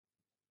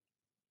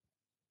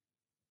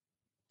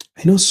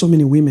I know so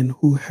many women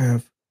who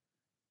have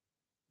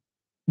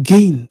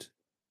gained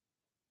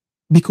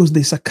because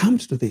they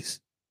succumbed to this,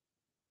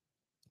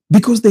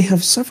 because they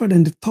have suffered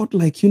and thought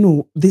like,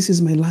 this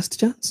is my last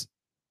chance.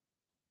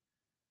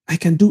 I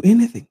can do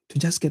anything to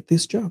just get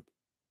this job.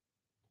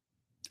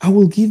 I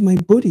will give my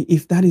body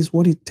if that is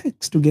what it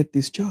takes to get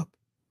this job.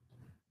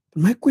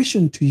 But my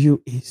question to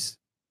you is,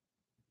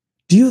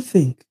 do you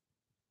think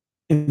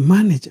a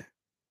manager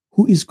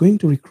who is going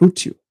to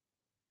recruit you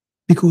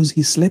because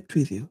he slept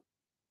with you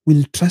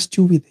will trust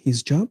you with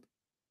his job?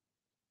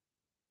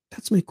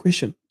 That's my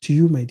question to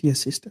you, my dear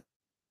sister.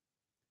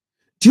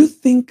 Do you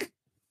think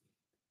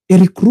a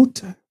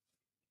recruiter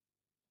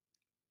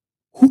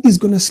who is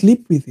going to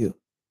sleep with you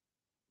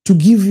to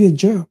give you a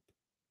job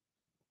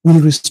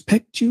will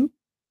respect you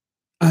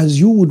as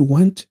you would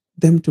want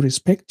them to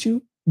respect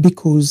you?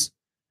 Because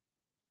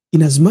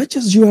in as much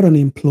as you are an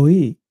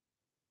employee,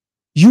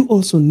 you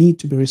also need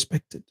to be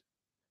respected.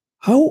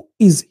 How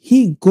is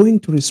he going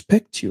to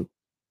respect you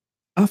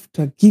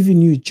after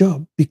giving you a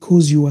job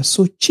because you are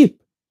so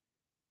cheap?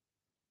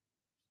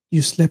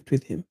 You slept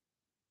with him.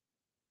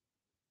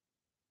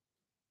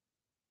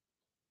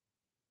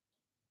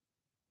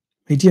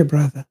 My dear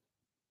brother,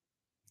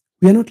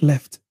 we are not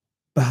left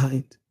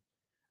behind.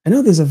 I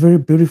know there's a very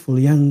beautiful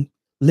young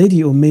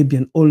lady or maybe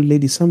an old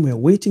lady somewhere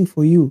waiting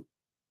for you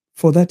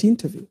for that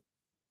interview.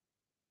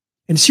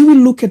 And she will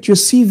look at your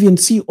CV and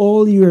see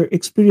all your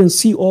experience,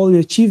 see all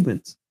your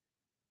achievements.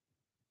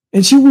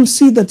 And she will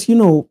see that,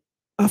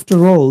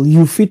 after all,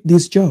 you fit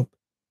this job.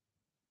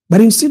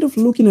 But instead of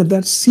looking at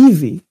that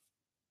CV,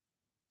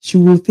 she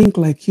will think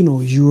like,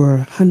 you are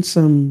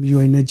handsome,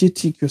 you're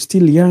energetic, you're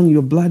still young,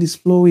 your blood is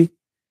flowing.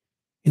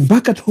 And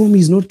back at home,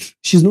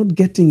 she's not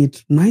getting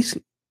it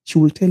nicely. She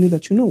will tell you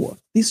that, you know what,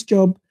 this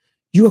job,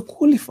 you are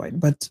qualified,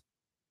 but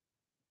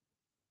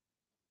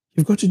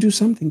you've got to do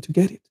something to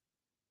get it.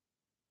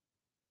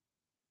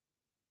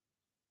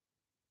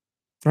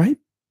 Right?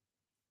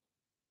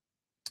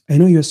 I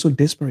know you're so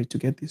desperate to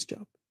get this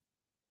job.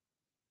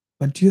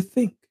 But do you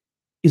think,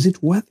 is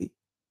it worthy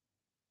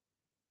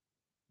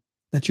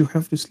that you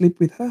have to sleep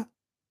with her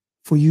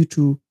for you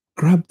to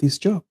grab this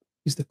job?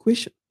 Is the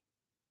question.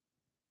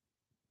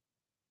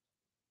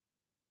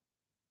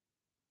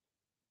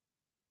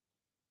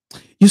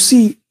 You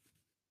see,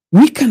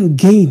 we can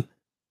gain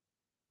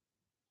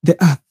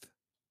the earth.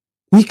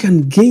 We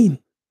can gain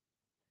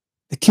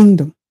the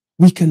kingdom.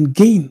 We can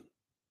gain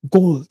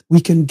gold. We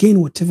can gain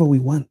whatever we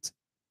want.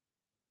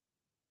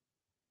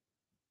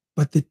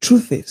 But the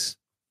truth is,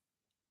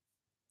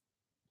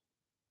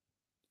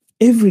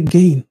 every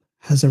gain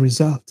has a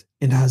result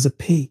and has a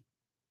pay.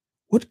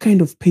 What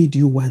kind of pay do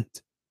you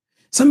want?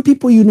 Some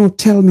people,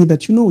 tell me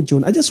that,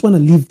 John, I just want to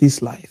live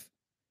this life.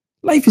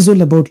 Life is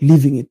all about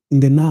living it in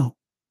the now.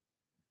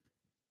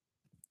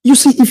 You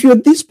see, if you're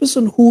this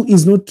person who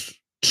is not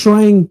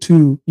trying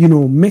to,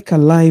 make a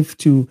life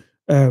to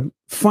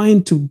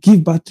find to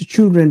give birth to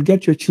children,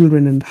 get your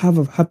children and have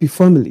a happy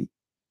family,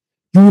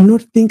 you will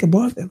not think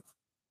about them.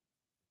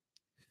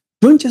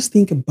 Don't just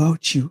think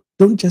about you.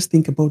 Don't just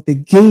think about the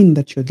gain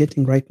that you're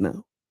getting right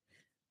now.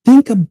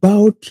 Think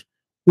about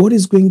what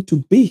is going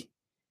to be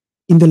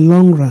in the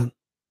long run.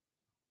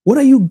 What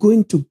are you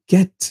going to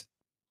get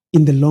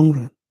in the long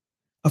run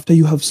after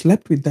you have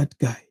slept with that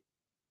guy,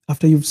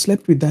 after you've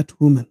slept with that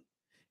woman,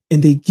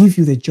 and they give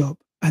you the job?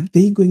 Are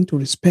they going to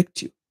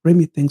respect you?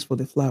 Remy, thanks for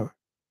the flower.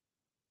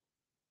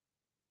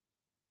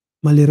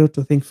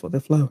 Maliroto, thanks for the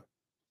flower.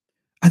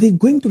 Are they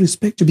going to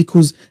respect you?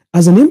 Because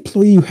as an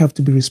employee, you have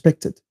to be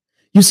respected.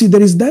 You see,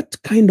 there is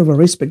that kind of a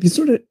respect.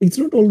 It's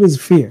not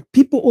always fear.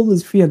 People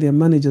always fear their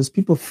managers.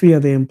 People fear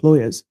their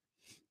employers.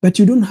 But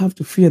you don't have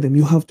to fear them.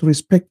 You have to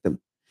respect them.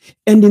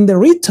 And in the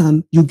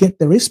return, you get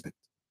the respect.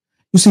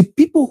 You see,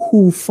 people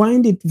who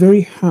find it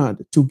very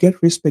hard to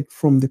get respect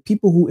from the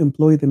people who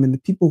employ them and the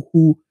people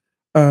who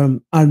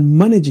are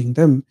managing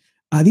them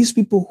are these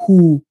people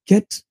who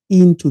get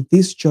into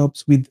these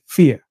jobs with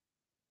fear.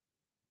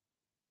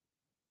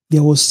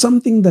 There was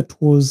something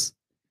that was,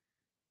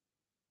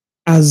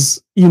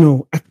 as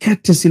a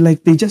courtesy,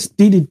 like they just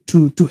did it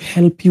to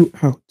help you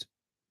out.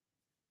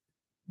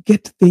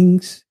 Get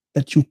things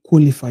that you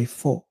qualify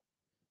for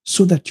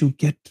so that you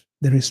get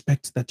the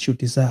respect that you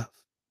deserve.